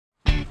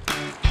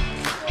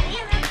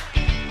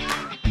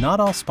Not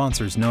all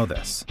sponsors know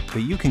this,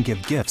 but you can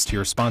give gifts to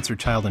your sponsored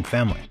child and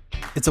family.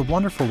 It's a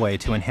wonderful way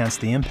to enhance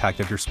the impact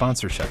of your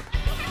sponsorship.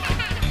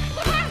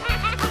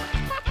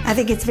 I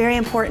think it's very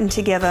important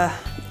to give a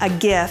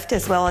gift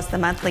as well as the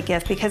monthly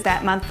gift, because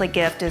that monthly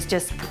gift is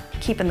just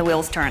keeping the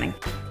wheels turning.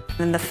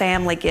 And the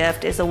family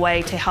gift is a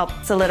way to help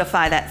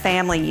solidify that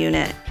family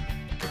unit.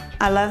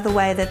 I love the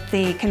way that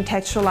the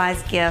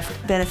contextualized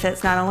gift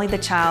benefits not only the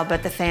child,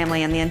 but the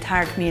family and the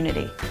entire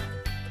community.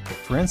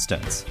 For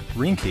instance,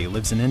 Rinki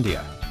lives in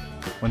India.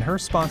 When her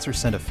sponsor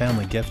sent a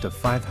family gift of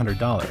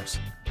 $500,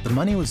 the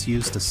money was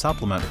used to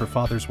supplement her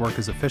father's work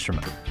as a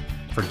fisherman.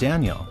 For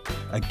Daniel,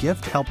 a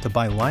gift helped to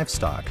buy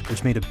livestock,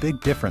 which made a big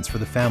difference for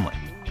the family.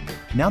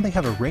 Now they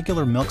have a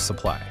regular milk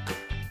supply.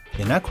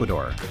 In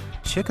Ecuador,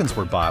 chickens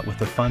were bought with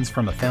the funds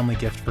from a family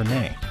gift for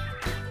Nay,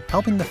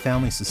 helping the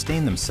family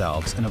sustain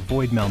themselves and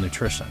avoid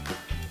malnutrition.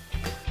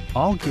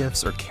 All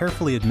gifts are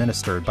carefully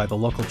administered by the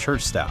local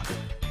church staff.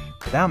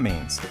 That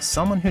means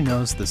someone who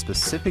knows the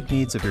specific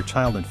needs of your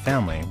child and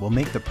family will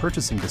make the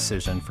purchasing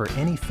decision for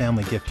any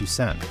family gift you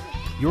send.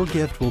 Your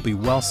gift will be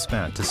well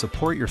spent to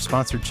support your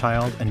sponsored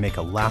child and make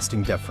a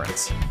lasting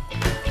difference.